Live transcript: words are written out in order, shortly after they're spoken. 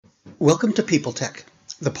Welcome to People Tech,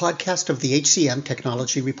 the podcast of the HCM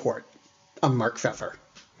Technology Report. I'm Mark Pfeffer.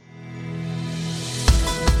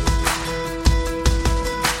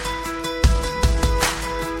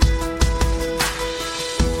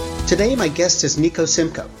 Today, my guest is Niko,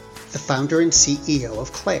 the founder and CEO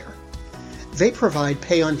of Clair. They provide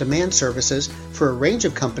pay-on-demand services for a range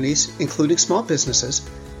of companies, including small businesses,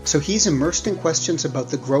 so he's immersed in questions about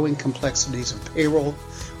the growing complexities of payroll,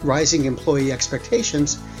 rising employee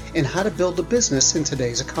expectations, and how to build a business in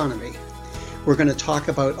today's economy. We're going to talk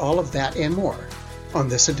about all of that and more on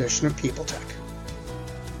this edition of People Tech.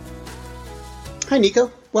 Hi,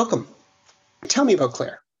 Niko. Welcome. Tell me about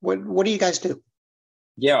Clair. What do you guys do?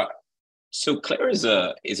 Yeah. So Clair is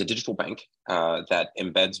a digital bank that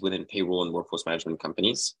embeds within payroll and workforce management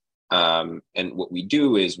companies. And what we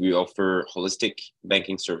do is we offer holistic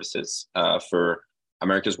banking services for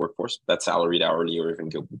America's workforce, that's salaried, hourly, or even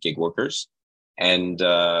gig workers. And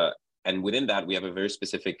within that, we have a very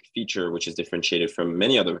specific feature which is differentiated from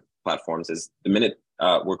many other platforms. Is the minute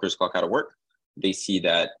workers clock out of work, they see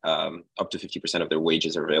that up to 50% of their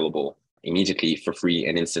wages are available immediately for free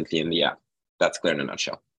and instantly in the app. That's Clair in a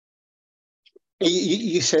nutshell.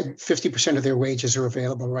 You said 50% of their wages are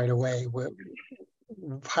available right away.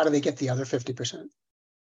 How do they get the other 50%?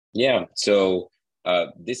 Yeah, so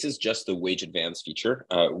this is just the wage advance feature.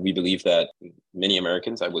 We believe that many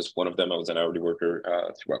Americans, I was one of them, I was an hourly worker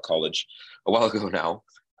throughout college a while ago now,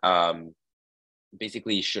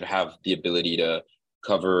 basically should have the ability to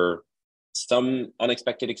cover some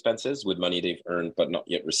unexpected expenses with money they've earned but not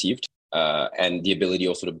yet received, and the ability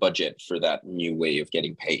also to budget for that new way of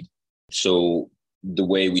getting paid. So the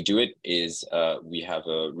way we do it is we have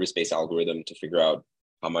a risk-based algorithm to figure out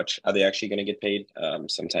how much are they actually going to get paid.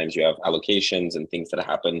 Sometimes you have allocations and things that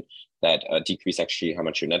happen that decrease actually how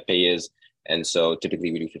much your net pay is. And so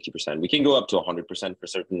typically we do 50%. We can go up to 100% for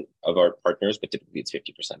certain of our partners, but typically it's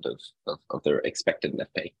 50% of their expected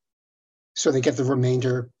net pay. So they get the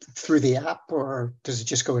remainder through the app, or does it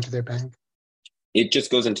just go into their bank? It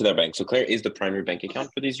just goes into their bank. So Clair is the primary bank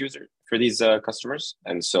account for these customers.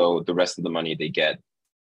 And so the rest of the money they get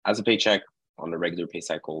as a paycheck on a regular pay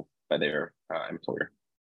cycle by their employer.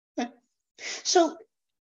 Okay. So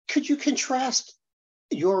could you contrast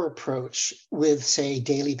your approach with, say,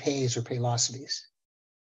 Daily Pays or Paylocities?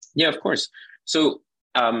 Yeah, of course. So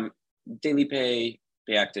Daily Pay,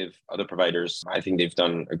 Payactiv, other providers, I think they've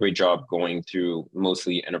done a great job going through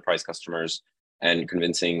mostly enterprise customers and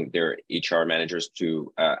convincing their HR managers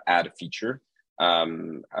to add a feature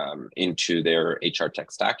into their HR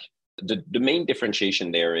tech stack. The main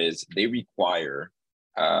differentiation there is they require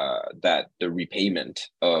that the repayment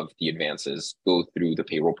of the advances go through the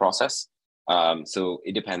payroll process. So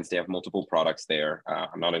it depends. They have multiple products there.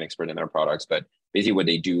 I'm not an expert in their products, but basically what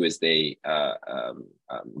they do is they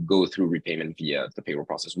go through repayment via the payroll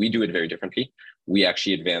process. We do it very differently. We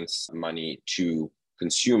actually advance money to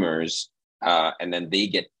consumers, and then they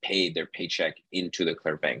get paid their paycheck into the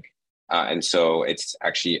Clair bank. And so it's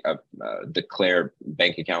actually the Clair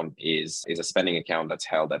bank account is a spending account that's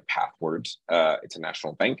held at Pathward. It's a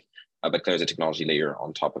national bank, but Clair is a technology layer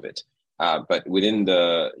on top of it. But within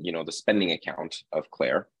the spending account of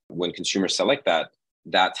Clair, when consumers select that,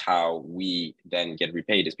 that's how we then get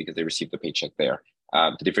repaid, is because they receive the paycheck there.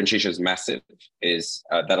 The differentiation is massive. Is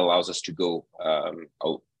that allows us to go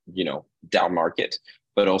down market,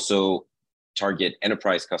 but also target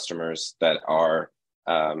enterprise customers that are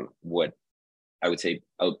what I would say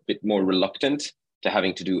a bit more reluctant to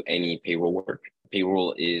having to do any payroll work.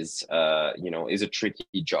 Payroll is a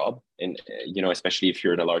tricky job, and especially if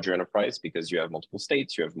you're in a larger enterprise, because you have multiple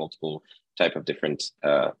states, you have multiple type of different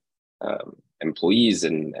employees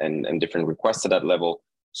and different requests at that level.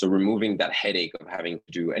 So removing that headache of having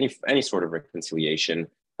to do any sort of reconciliation,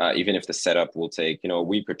 even if the setup will take a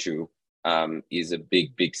week or two, is a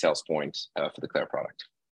big sales point for the Clair product.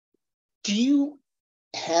 Do you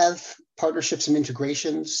have partnerships and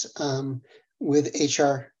integrations with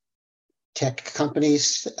HR tech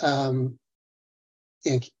companies? Can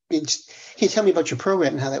you tell me about your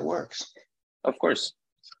program and how that works? Of course.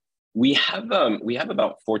 We have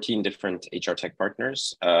about 14 different HR tech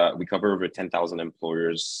partners. We cover over 10,000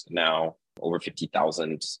 employers now. Over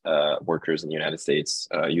 50,000 workers in the United States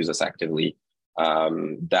use us actively.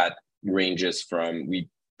 That ranges from, we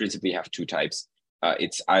principally have two types.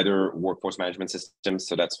 It's either workforce management systems,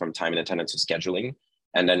 so that's from time and attendance to scheduling.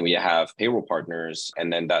 And then we have payroll partners,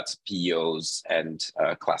 and then that's PEOs and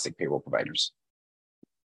classic payroll providers.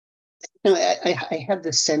 Now, I have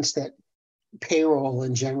this sense that payroll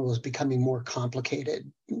in general is becoming more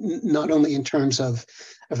complicated, not only in terms of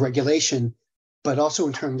regulation, but also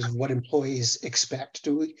in terms of what employees expect.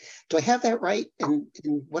 Do I have that right? And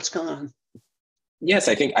what's going on? Yes,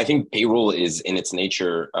 I think payroll is in its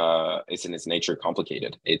nature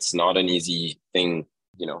complicated. It's not an easy thing,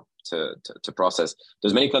 to process.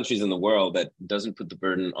 There's many countries in the world that doesn't put the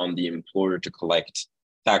burden on the employer to collect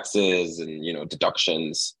taxes and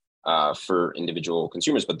deductions for individual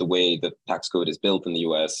consumers. But the way the tax code is built in the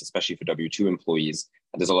U.S., especially for W-2 employees,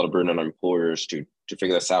 there's a lot of burden on employers to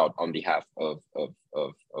figure this out on behalf of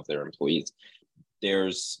their employees.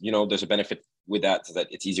 There's a benefit with that, so that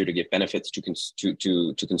it's easier to give benefits to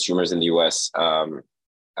consumers in the U.S.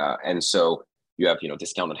 And so you have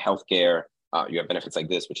discounted healthcare. You have benefits like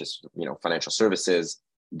this, which is financial services.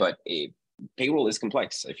 But a payroll is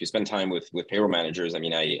complex. If you spend time with payroll managers,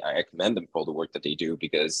 I commend them for all the work that they do,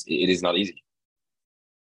 because it is not easy.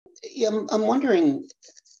 Yeah, I'm wondering.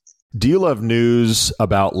 Do you love news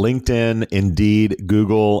about LinkedIn, Indeed,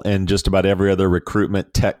 Google, and just about every other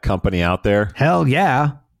recruitment tech company out there? Hell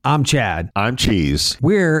yeah. I'm Chad. I'm Cheese.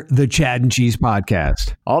 We're the Chad and Cheese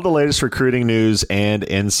Podcast. All the latest recruiting news and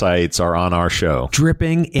insights are on our show,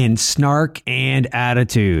 dripping in snark and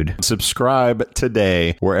attitude. Subscribe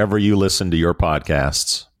today wherever you listen to your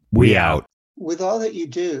podcasts. We out. With all that you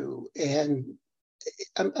do, and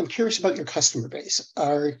I'm curious about your customer base.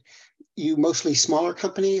 Are you mostly smaller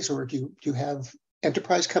companies, or do you have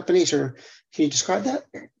enterprise companies, or can you describe that?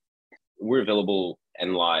 We're available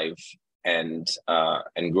and live and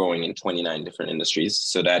growing in 29 different industries.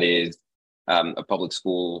 So that is a public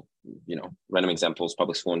school, random examples,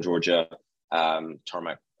 public school in Georgia,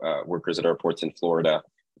 tarmac workers at airports in Florida,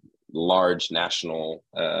 large national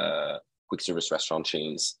quick service restaurant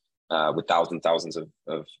chains with thousands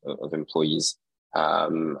of employees,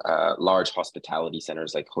 large hospitality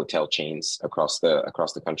centers like hotel chains across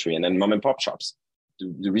the country, and then mom and pop shops.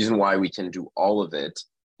 The reason why we can do all of it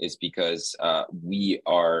is because we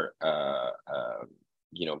are,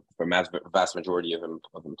 for vast majority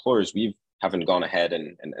of employers, we haven't gone ahead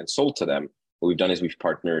and sold to them. What we've done is we've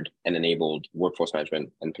partnered and enabled workforce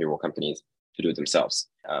management and payroll companies to do it themselves.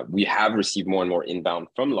 We have received more and more inbound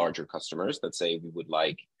from larger customers that say we would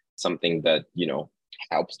like something that,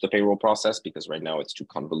 helps the payroll process, because right now it's too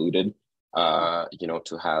convoluted,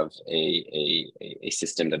 to have a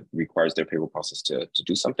system that requires their payroll process to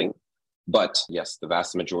do something. But yes, the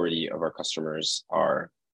vast majority of our customers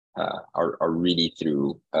are really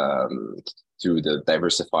through the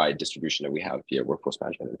diversified distribution that we have via workforce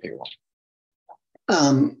management and payroll.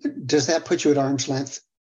 Does that put you at arm's length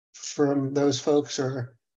from those folks,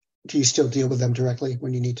 or do you still deal with them directly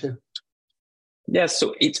when you need to? Yes,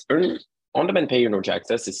 so it's on-demand pay and urgent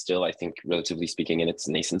access is still, I think, relatively speaking, in its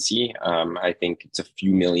nascency. I think it's a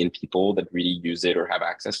few million people that really use it or have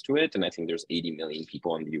access to it. And I think there's 80 million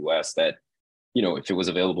people in the US that, if it was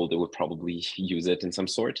available, they would probably use it in some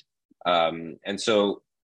sort. And so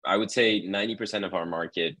I would say 90% of our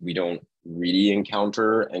market, we don't really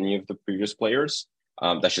encounter any of the previous players.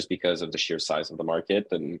 That's just because of the sheer size of the market.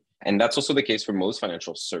 And that's also the case for most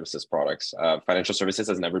financial services products. Financial services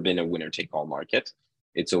has never been a winner-take-all market.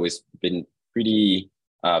 It's always been pretty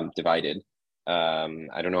divided.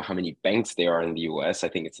 I don't know how many banks there are in the US. I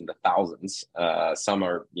think it's in the thousands. Some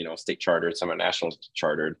are, state chartered, some are national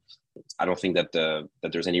chartered. I don't think that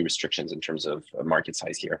there's any restrictions in terms of market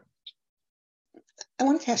size here. I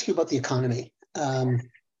wanted to ask you about the economy.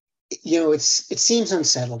 It seems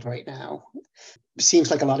unsettled right now. It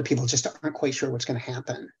seems like a lot of people just aren't quite sure what's going to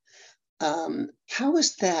happen. How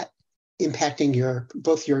is that impacting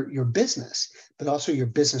both your business, but also your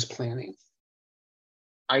business planning?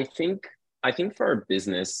 I think for our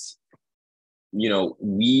business,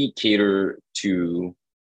 we cater to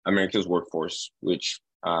America's workforce, which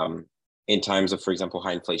in times of, for example,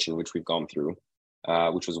 high inflation, which we've gone through,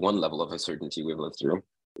 which was one level of uncertainty we've lived through.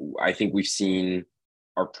 I think we've seen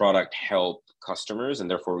our product help customers,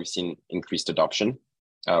 and therefore we've seen increased adoption.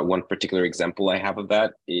 One particular example I have of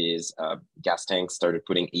that is gas tanks started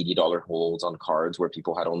putting $80 holds on cards where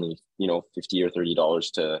people had only $50 or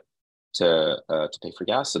 $30 to pay for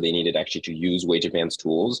gas. So they needed actually to use wage advance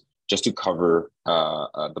tools just to cover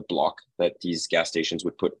the block that these gas stations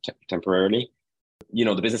would put temporarily.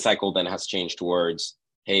 The business cycle then has changed towards,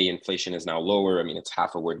 hey, inflation is now lower. It's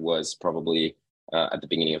half of where it was probably at the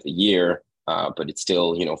beginning of the year. But it's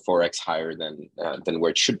still, 4x higher than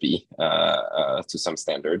where it should be to some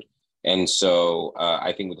standard. And so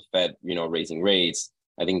I think with the Fed, raising rates,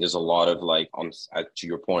 I think there's a lot of to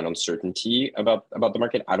your point, uncertainty about the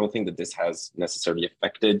market. I don't think that this has necessarily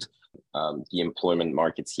affected the employment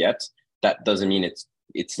markets yet. That doesn't mean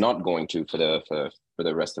it's not going to for the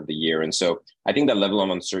the rest of the year. And so I think that level of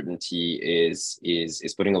uncertainty is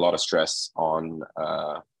putting a lot of stress on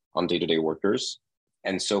day-to-day workers.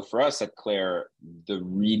 And so for us at Clair, the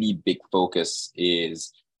really big focus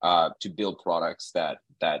is to build products that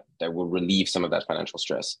will relieve some of that financial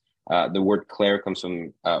stress. The word Clair comes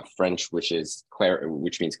from French, which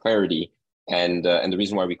means clarity. And the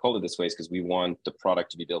reason why we call it this way is because we want the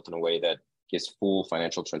product to be built in a way that gives full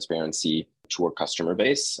financial transparency to our customer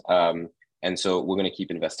base. And so we're going to keep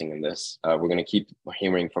investing in this. We're going to keep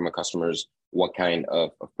hearing from our customers what kind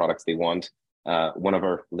of products they want. One of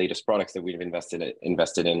our latest products that we've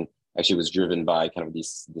invested in actually was driven by kind of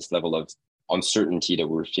this level of uncertainty that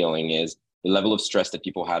we're feeling, is the level of stress that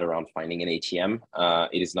people had around finding an ATM.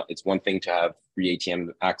 It's one thing to have free ATM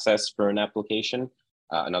access for an application.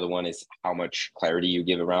 Another one is how much clarity you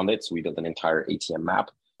give around it. So we built an entire ATM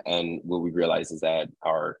map. And what we realized is that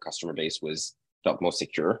our customer base felt most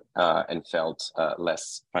secure and felt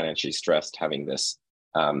less financially stressed having this.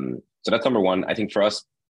 So that's number one. I think for us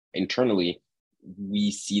internally,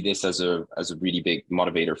 we see this as a really big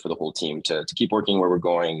motivator for the whole team to keep working where we're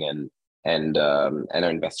going, and our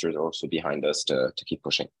investors are also behind us to keep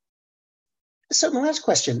pushing. So my last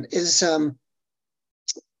question is, one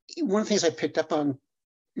of the things I picked up on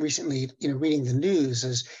recently, reading the news,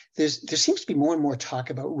 is there seems to be more and more talk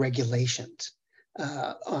about regulations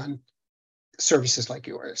on services like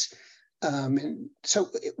yours. And so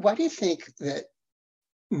why do you think that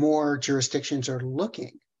more jurisdictions are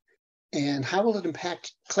looking, and how will it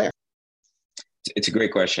impact Clair? It's a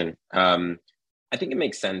great question. I think it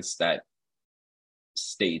makes sense that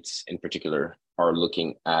states in particular are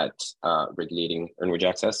looking at regulating earned wage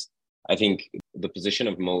access. I think the position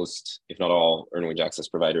of most, if not all, earned wage access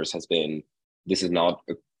providers has been, this is not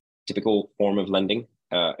a typical form of lending,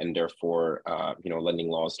 and therefore, lending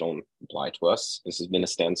laws don't apply to us. This has been a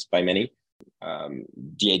stance by many.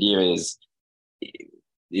 The idea is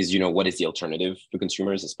what is the alternative for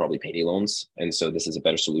consumers? It's probably payday loans, and so this is a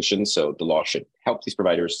better solution. So the law should help these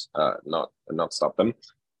providers, not stop them.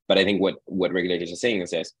 But I think what regulators are saying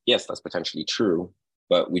is, yes, that's potentially true,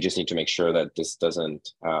 but we just need to make sure that this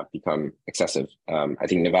doesn't become excessive. I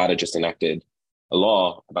think Nevada just enacted a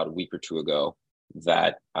law about a week or two ago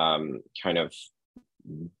that kind of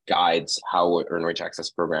guides how an earned wage access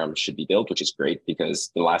program should be built, which is great, because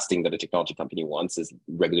the last thing that a technology company wants is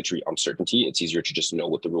regulatory uncertainty. It's easier to just know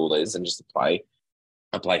what the rule is and just apply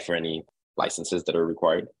for any licenses that are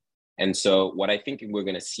required. And so what I think we're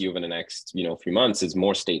going to see over the next, 3 months is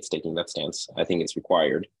more states taking that stance. I think it's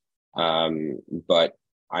required. But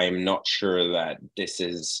I am not sure that this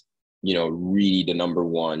is, really the number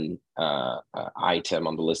one item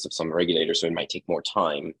on the list of some regulators. So it might take more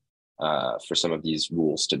time for some of these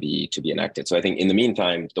rules to be enacted. So I think in the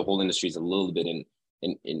meantime, the whole industry is a little bit in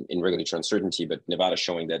regulatory uncertainty, but Nevada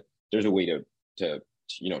showing that there's a way to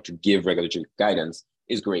give regulatory guidance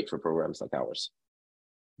is great for programs like ours.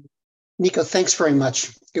 Niko, thanks very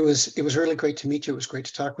much. It was really great to meet you. It was great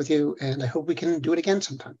to talk with you, and I hope we can do it again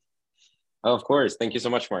sometime. Oh, of course. Thank you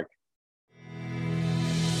so much, Mark.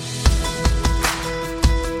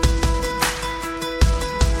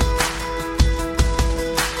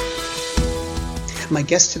 My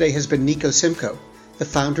guest today has been Niko Simko, the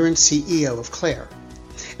founder and CEO of Clair.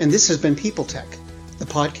 And this has been People Tech, the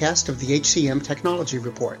podcast of the HCM Technology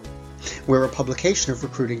Report. We're a publication of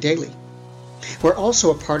Recruiting Daily. We're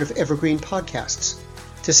also a part of Evergreen Podcasts.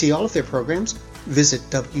 To see all of their programs, visit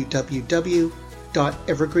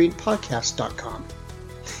www.evergreenpodcast.com.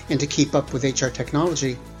 And to keep up with HR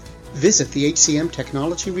technology, visit the HCM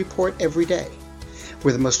Technology Report every day.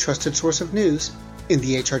 We're the most trusted source of news in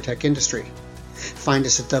the HR tech industry. Find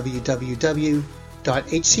us at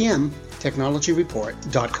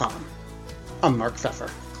www.hcmtechnologyreport.com. I'm Mark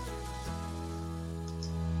Pfeffer.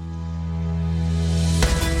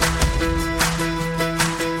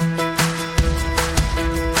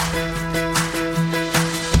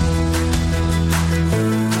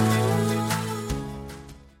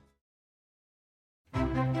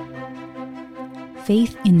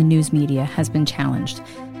 Faith in the news media has been challenged,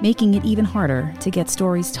 making it even harder to get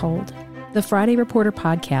stories told. The Friday Reporter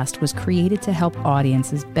podcast was created to help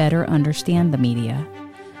audiences better understand the media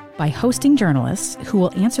by hosting journalists who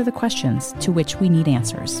will answer the questions to which we need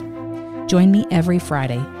answers. Join me every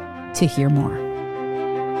Friday to hear more.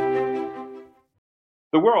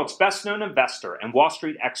 The world's best-known investor and Wall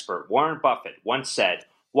Street expert Warren Buffett once said,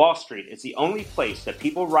 "Wall Street is the only place that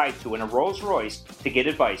people ride to in a Rolls-Royce to get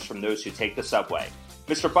advice from those who take the subway."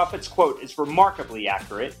 Mr. Buffett's quote is remarkably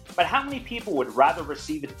accurate, but how many people would rather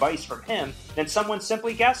receive advice from him than someone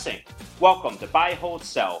simply guessing? Welcome to Buy, Hold,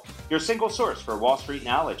 Sell, your single source for Wall Street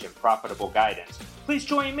knowledge and profitable guidance. Please Please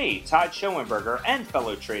join me, Todd Schoenberger, and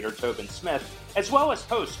fellow trader Tobin Smith, as well as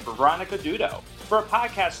host Veronica Dudo, for a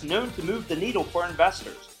podcast known to move the needle for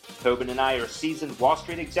investors. Tobin and I are seasoned Wall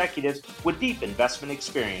Street executives with deep investment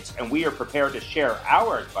experience, and we are prepared to share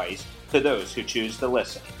our advice to those who choose to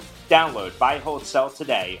listen. Download Buy, Hold, Sell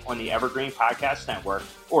today on the Evergreen Podcast Network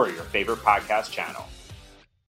or your favorite podcast channel.